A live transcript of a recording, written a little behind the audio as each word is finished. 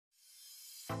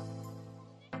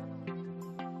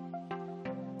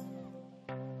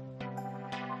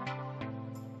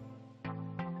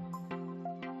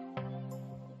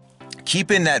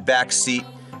keep in that back seat,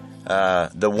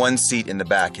 the one seat in the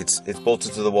back. It's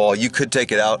bolted to the wall. You could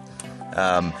take it out.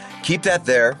 Keep that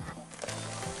there.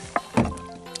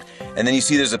 And then you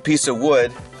see there's a piece of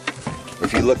wood.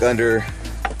 If you look under here,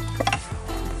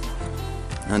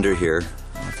 I don't know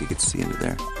if you can see under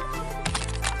there.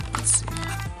 Let's see.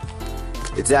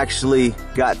 It's actually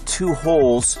got 2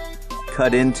 holes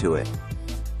cut into it.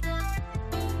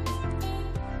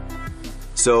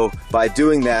 So by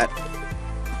doing that,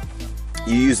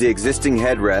 you use the existing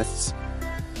headrests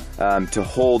to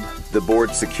hold the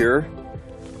board secure,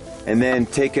 and then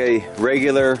take a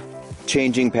regular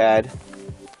changing pad,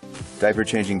 diaper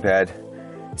changing pad,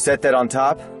 set that on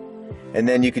top, and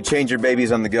then you could change your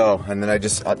babies on the go. And then I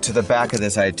just, to the back of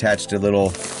this, I attached a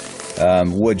little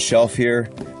wood shelf here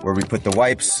where we put the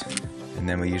wipes, and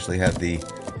then we usually have the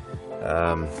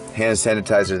hand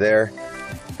sanitizer there.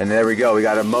 And there we go, we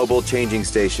got a mobile changing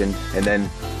station, and then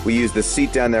we use the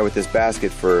seat down there with this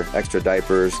basket for extra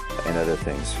diapers and other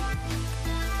things.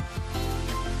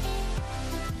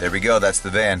 There we go, that's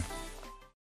the van.